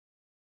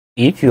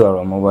If you are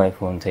a mobile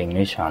phone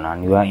technician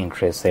and you are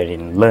interested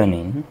in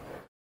learning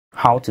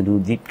how to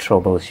do deep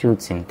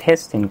troubleshooting,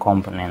 testing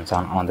components,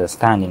 and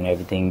understanding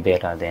everything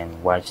better,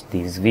 then watch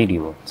this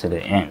video to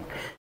the end.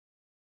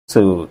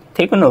 So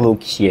taking a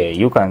look here,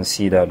 you can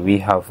see that we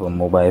have a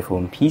mobile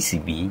phone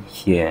PCB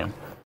here,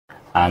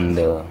 and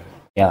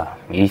yeah,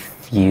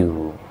 if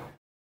you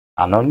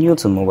are not new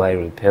to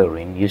mobile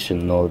repairing, you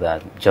should know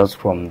that just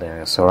from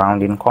the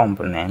surrounding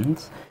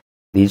components,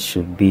 this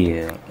should be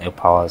a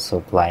power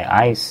supply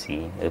IC,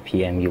 a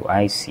PMU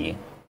IC,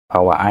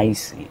 power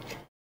IC.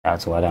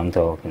 That's what I'm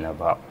talking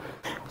about.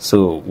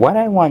 So what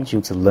I want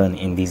you to learn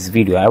in this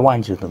video, I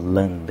want you to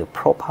learn the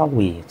proper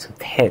way to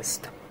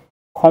test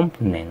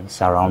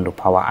components around the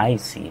power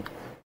IC,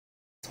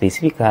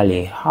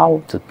 specifically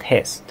how to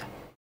test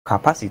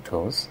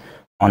capacitors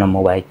on a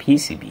mobile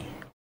PCB.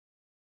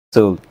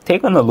 So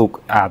taking a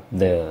look at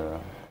the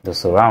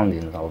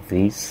surroundings of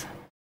this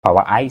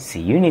power IC,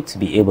 you need to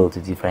be able to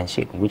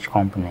differentiate which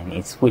component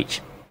is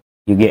which.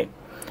 You get?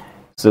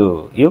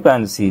 So you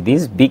can see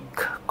these big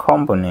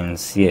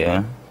components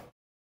here.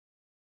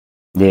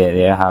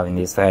 They're having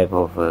this type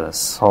of a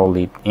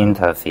solid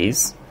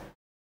interface.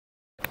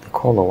 The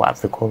color,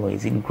 what's the color?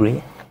 Is it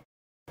gray?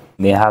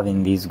 They're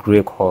having this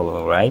gray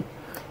color, right?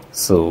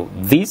 So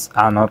these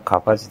are not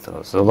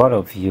capacitors. A lot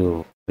of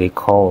you, they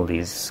call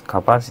these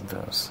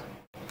capacitors.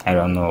 I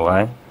don't know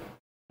why,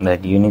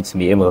 but you need to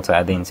be able to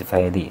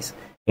identify these.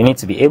 You need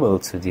to be able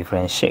to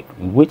differentiate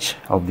which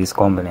of these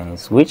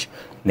components is which,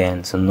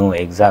 then to know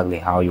exactly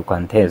how you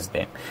can test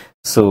them.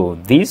 So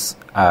these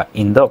are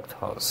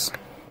inductors.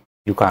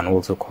 You can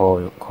also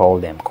call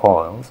them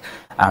coils,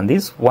 and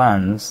these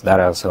ones that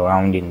are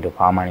surrounding the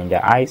power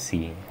manager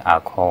IC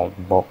are called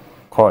Buck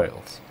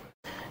coils.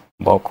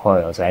 Buck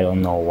coils, I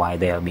don't know why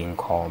they are being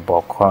called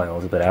Buck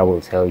coils, but I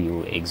will tell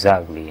you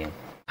exactly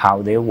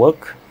how they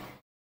work,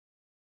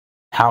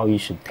 how you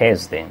should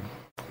test them,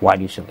 what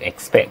you should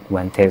expect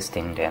when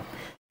testing them.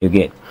 You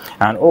get?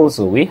 And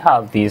also we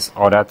have this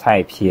other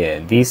type here.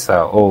 These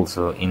are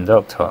also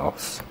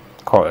inductors,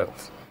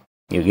 coils.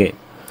 You get?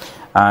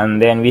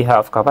 And then we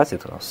have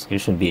capacitors. You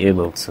should be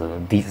able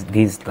to,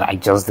 these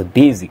like just the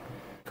basic.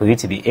 For you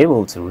to be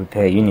able to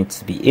repair, you need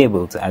to be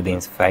able to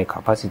identify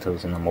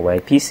capacitors in a mobile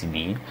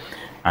PCB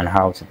and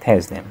how to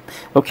test them.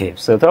 Okay,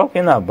 so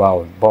talking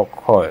about Buck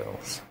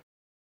coils.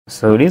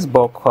 So these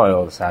Buck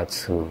coils are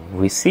to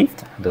receive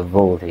the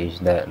voltage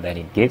that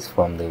it gets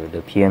from the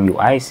PMU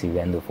IC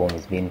when the phone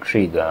is being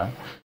triggered.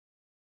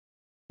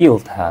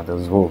 Filter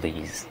those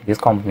voltages. These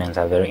components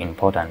are very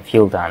important.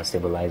 Filter and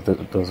stabilize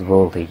those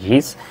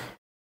voltages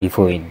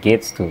before it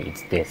gets to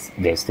its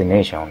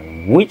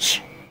destination,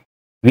 which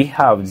we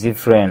have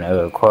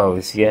different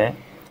coils here,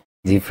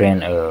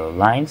 different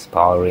lines,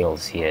 power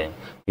rails here.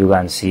 You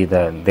can see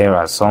that there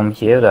are some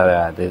here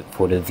that are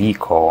for the V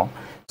core,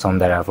 some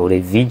that are for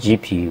the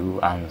VGPU,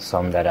 and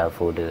some that are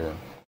for the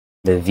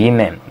V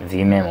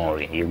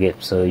memory. You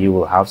get? So you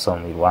will have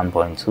some with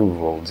 1.2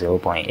 volt,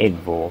 0.8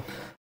 volt,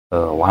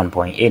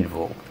 1.8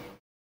 volt.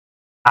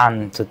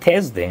 And to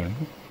test them,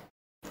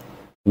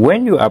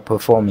 when you are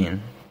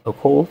performing a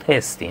cold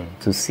testing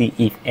to see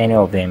if any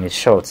of them is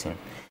shorting,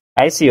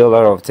 I see a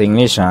lot of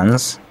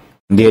technicians,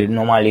 they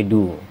normally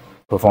do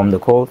perform the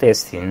cold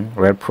testing,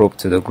 red probe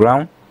to the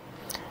ground,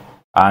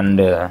 and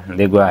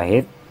they go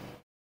ahead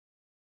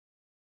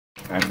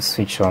and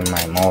switch on my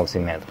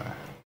multimeter.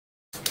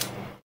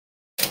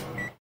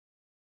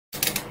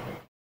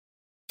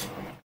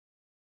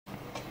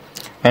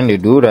 And they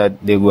do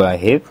that, they go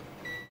ahead,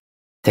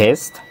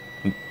 test.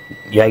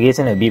 You are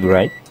getting a beep,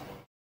 right?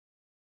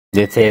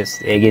 They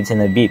test, they're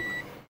getting a beep,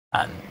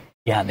 and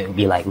yeah, they'll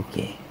be like,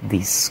 okay,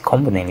 this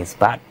component is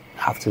bad,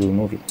 have to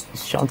remove it.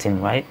 It's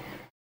shorting, right?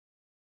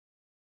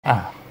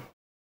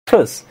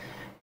 First,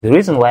 the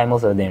reason why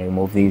most of them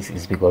remove this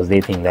is because they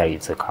think that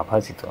it's a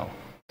capacitor.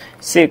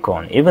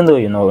 Second, even though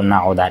you know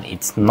now that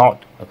it's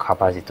not a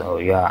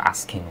capacitor, you are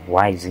asking,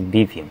 why is it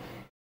beeping?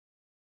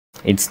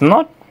 It's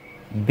not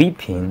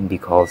beeping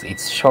because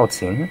it's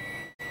shorting.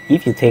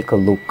 If you take a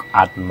look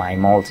at my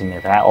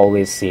multimeter, I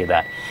always say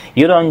that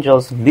you don't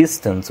just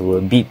listen to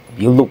a beep.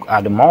 You look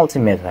at the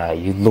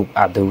multimeter, you look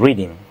at the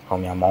reading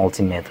from your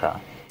multimeter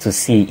to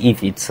see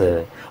if it's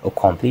a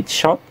complete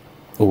short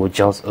or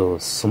just a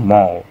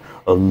small,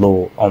 a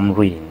low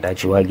reading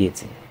that you are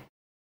getting.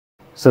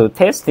 So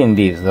testing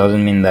this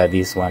doesn't mean that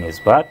this one is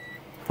bad.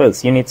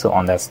 First, you need to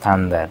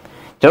understand that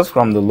just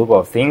from the look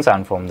of things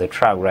and from the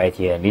track right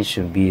here, this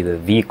should be the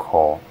V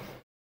core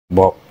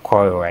Buck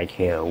coil right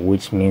here,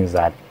 which means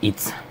that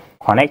it's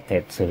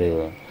connected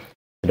to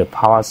the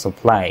power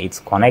supply. It's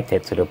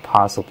connected to the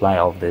power supply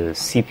of the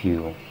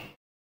CPU.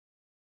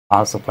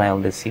 Power supply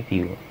of the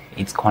CPU.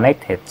 It's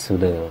connected to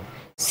the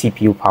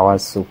CPU power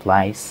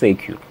supply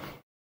circuit.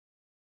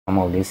 Some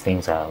of these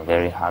things are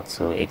very hard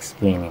to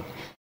explain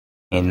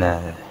in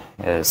a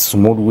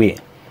smooth way.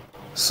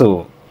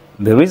 So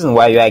the reason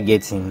why you are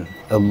getting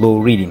a low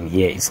reading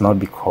here is not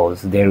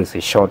because there is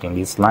a short in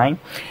this line,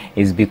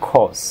 it's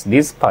because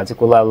this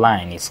particular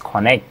line is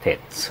connected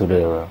to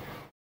the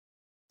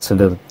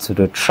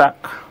track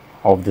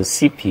of the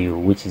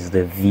CPU, which is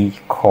the V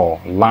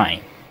core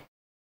line.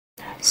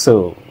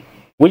 So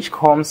which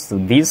comes to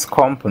these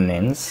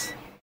components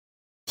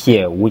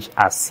here, which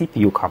are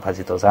CPU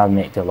capacitors. I've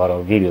made a lot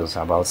of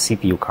videos about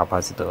CPU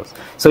capacitors.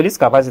 So these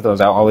capacitors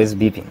are always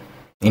beeping.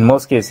 In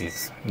most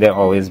cases, they're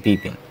always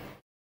beeping.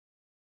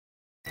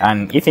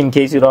 And if in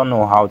case you don't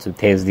know how to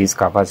test these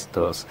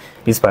capacitors,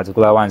 these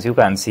particular ones, you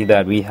can see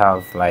that we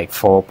have like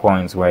 4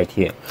 points right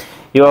here.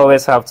 You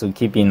always have to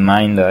keep in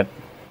mind that,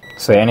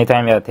 so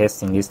anytime you are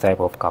testing this type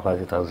of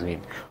capacitors with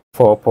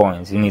 4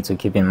 points, you need to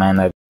keep in mind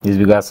that these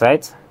bigger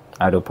sides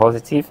are the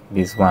positive,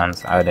 these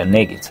ones are the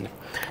negative.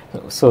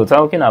 So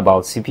talking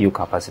about CPU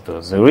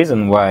capacitors, the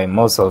reason why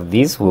most of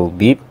these will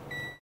beep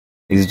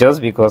is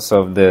just because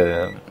of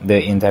the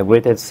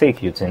integrated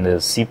circuits in the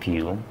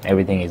CPU.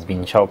 Everything is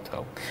being chopped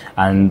up,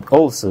 and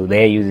also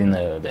they're using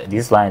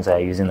these lines are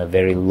using a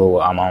very low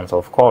amount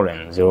of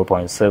current,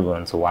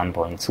 0.7 to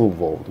 1.2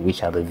 volt,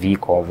 which are the V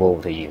core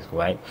voltages,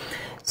 right?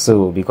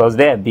 So because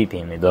they're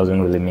beeping, it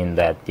doesn't really mean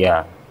that,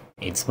 yeah,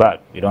 it's bad.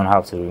 You don't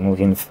have to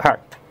remove. In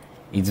fact,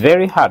 it's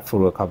very hard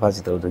for a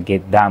capacitor to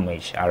get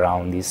damage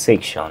around this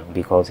section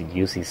because it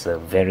uses a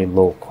very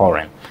low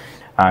current.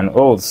 And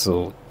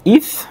also,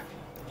 if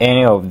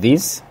any of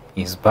this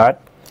is bad,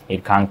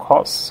 it can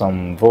cause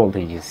some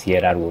voltages here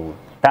that will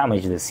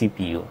damage the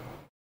CPU.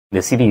 The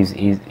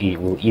CPU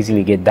will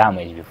easily get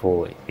damaged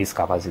before these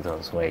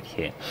capacitors right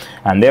here.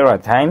 And there are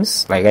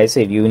times, like I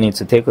said, you need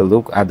to take a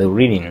look at the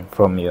reading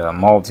from your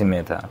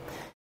multimeter.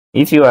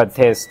 If you are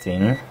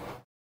testing,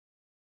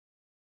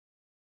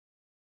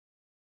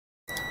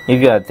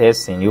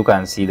 you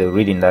can see the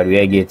reading that we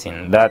are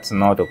getting. That's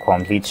not a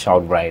complete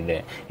short right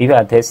there. If you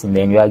are testing,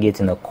 then you are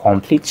getting a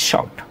complete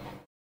short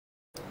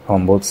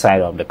on both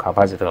sides of the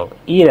capacitor.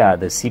 Either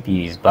the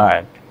CPU is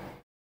bad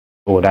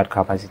or that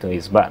capacitor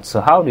is bad.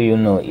 So how do you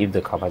know if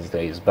the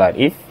capacitor is bad?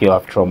 If you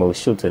have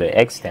troubleshoot to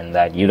the extent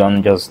that you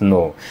don't just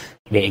know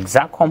the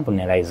exact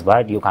component that is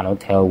bad, you cannot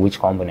tell which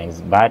component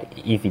is bad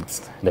if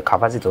it's the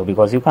capacitor,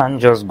 because you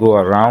can't just go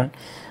around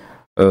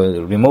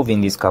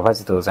removing these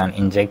capacitors and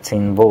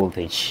injecting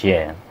voltage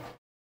here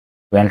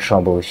when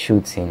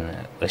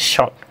troubleshooting a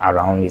short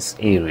around this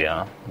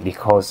area.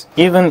 Because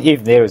even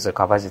if there is a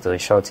capacitor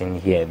short in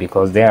here,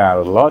 because there are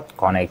a lot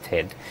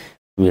connected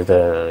with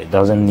it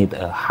doesn't need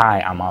a high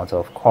amount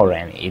of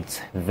current,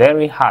 it's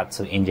very hard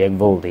to inject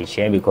voltage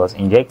here, because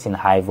injecting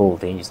high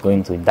voltage is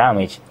going to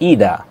damage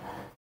either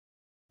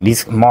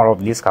more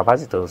of these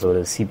capacitors or the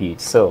CPU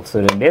itself.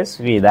 So the best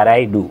way that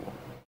I do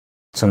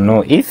to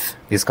know if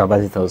these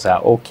capacitors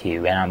are okay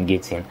when I'm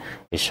getting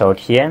a short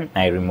here,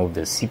 I remove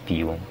the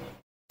CPU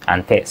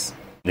and test.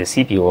 The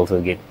CPU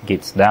also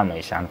gets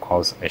damaged and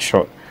cause a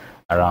short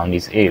around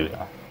this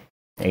area.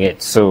 Okay,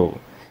 so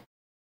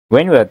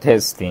when we are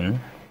testing,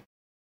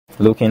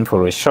 looking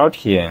for a short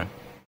here,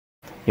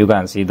 you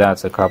can see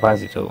that's a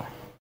capacitor.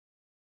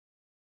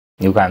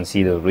 You can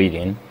see the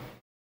reading,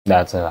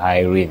 that's a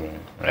high reading,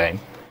 right?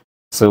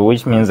 So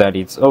which means that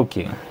it's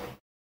okay.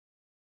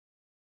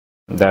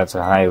 That's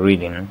a high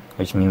reading,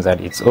 which means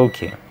that it's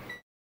okay.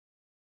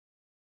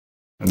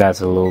 That's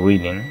a low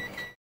reading,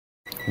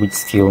 which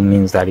still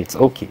means that it's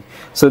okay.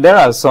 So there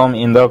are some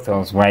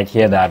inductors right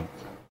here that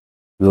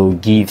will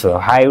give a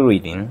high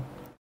reading.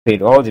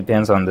 It all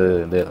depends on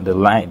the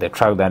line, the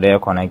track that they are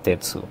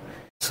connected to.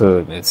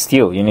 So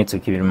still, you need to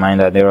keep in mind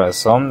that there are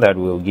some that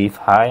will give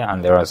high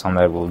and there are some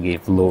that will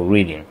give low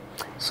reading,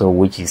 so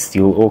which is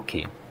still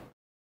okay.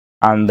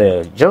 And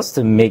just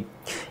to make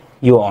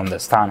you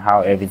understand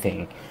how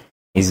everything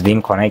is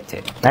being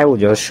connected, I will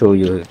just show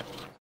you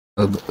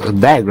a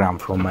diagram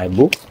from my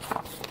book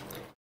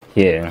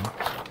here,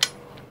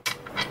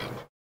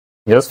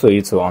 just for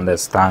you to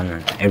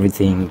understand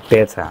everything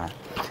better.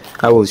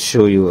 I will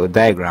show you a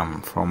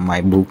diagram from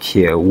my book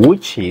here,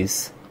 which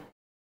is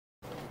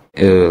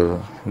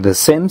the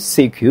same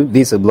circuit.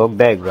 This is a block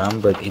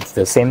diagram, but it's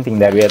the same thing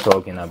that we are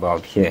talking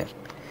about here.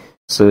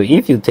 So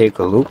if you take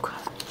a look,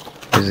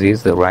 this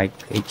is the right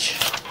page.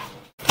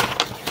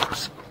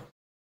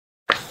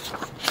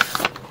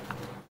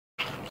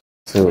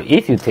 So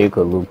if you take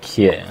a look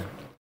here,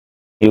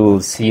 you will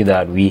see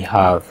that we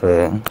have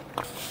the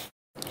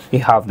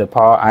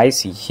power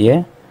IC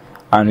here,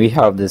 and we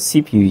have the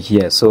CPU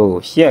here. So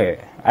here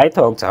I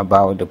talked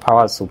about the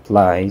power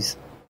supplies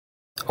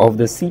of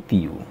the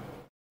CPU,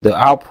 the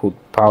output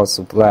power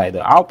supply,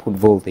 the output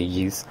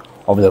voltages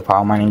of the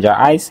power manager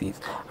ICs,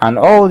 and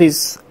all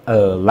these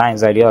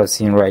lines that you have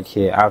seen right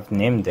here, I've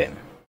named them.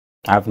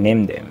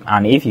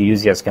 And if you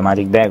use your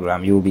schematic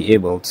diagram, you'll be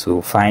able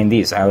to find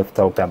this. I've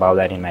talked about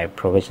that in my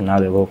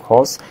professional level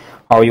course,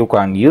 how you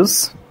can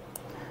use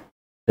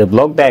the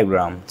block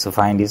diagram to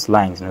find these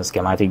lines in a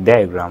schematic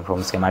diagram.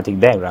 From schematic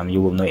diagram,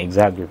 you will know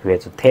exactly where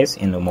to test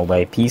in the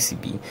mobile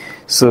PCB.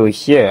 So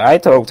here I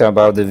talked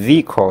about the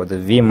V core, the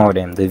V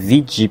modem, the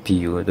V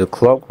GPU, the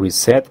clock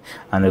reset,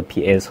 and the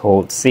PS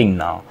hold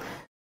signal.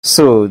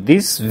 So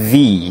these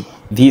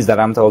V's that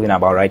I'm talking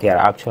about right here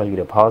are actually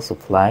the power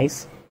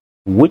supplies,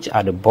 which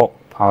are the bulk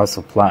power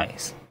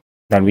supplies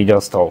that we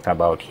just talked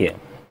about here.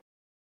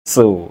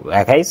 So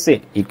like I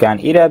said, it can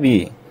either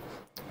be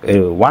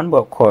one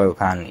Buck coil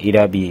can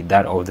either be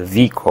that of the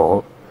V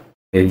core,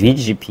 the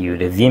VGPU,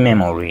 the V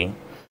memory,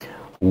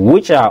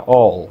 which are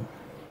all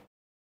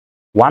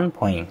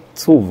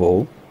 1.2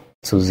 volt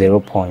to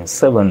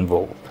 0.7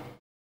 volt.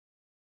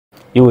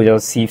 You will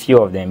just see a few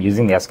of them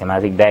using their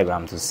schematic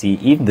diagram to see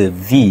if the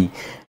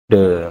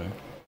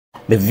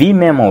V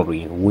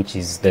memory, which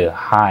is the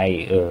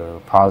high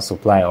power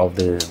supply of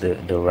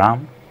the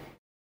RAM.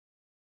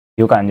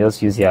 You can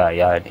just use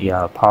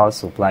your power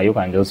supply. You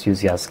can just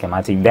use your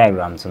schematic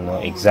diagram to know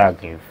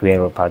exactly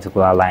where a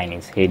particular line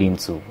is heading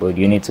to. But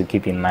you need to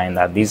keep in mind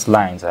that these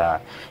lines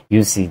are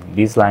using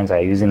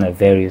a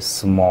very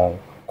small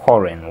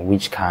current,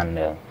 which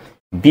can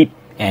beep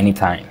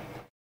anytime,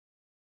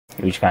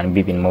 which can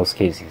beep in most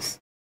cases.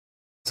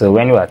 So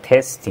when you are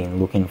testing,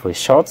 looking for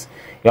shorts,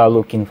 you are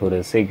looking for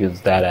the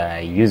circuits that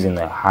are using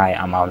a high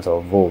amount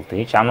of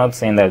voltage. I'm not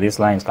saying that these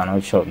lines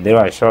cannot short. There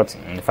are shorts.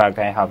 In fact,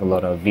 I have a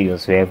lot of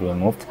videos where I've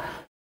removed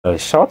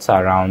shorts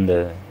around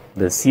the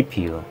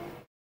CPU.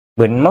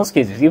 But in most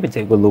cases, if you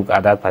take a look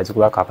at that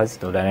particular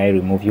capacitor that I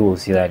removed, you will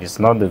see that it's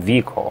not the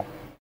V core,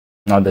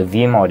 not the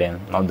V modem,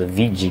 not the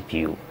V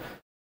GPU.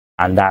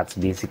 And that's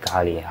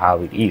basically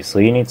how it is. So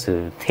you need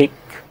to take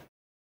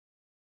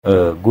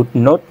a good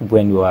note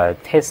when you are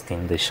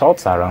testing the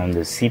shorts around the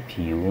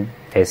CPU,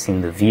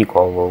 testing the V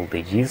core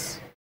voltages,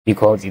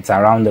 because it's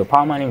around the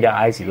power manager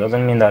IC. It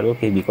doesn't mean that,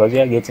 okay, because you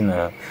are getting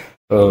a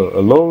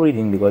low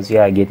reading, because you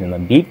are getting a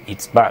beep,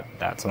 it's bad.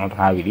 That's not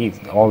how it is.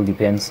 It all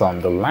depends on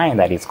the line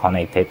that it's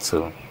connected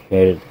to,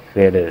 where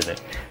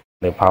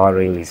the power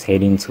rail is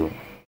heading to,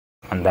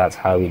 and that's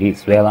how it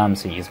is. Well, I'm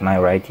Serges my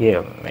right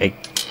here. Like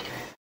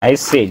I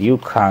said, you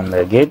can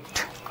get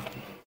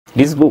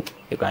this book.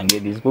 You can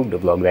get this book, the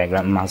Block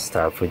Diagram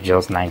Master, for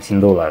just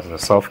 $19, a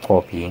soft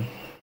copy.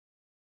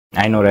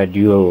 I know that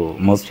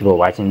most people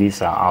watching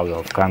this are out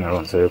of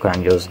Cameroon, so you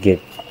can just get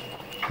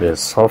the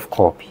soft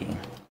copy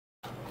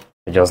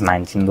for just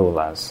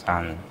 $19.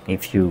 And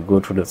if you go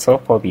through the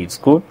soft copy, it's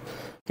good.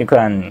 You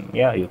can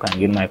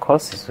get my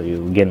courses. So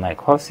you get my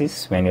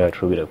courses. When you are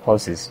through with the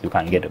courses, you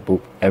can get a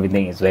book.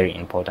 Everything is very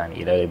important,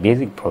 either the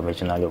basic,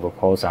 professional level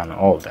course and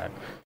all that.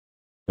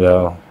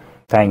 Well,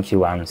 thank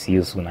you, and see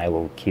you soon. I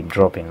will keep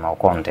dropping more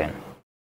content.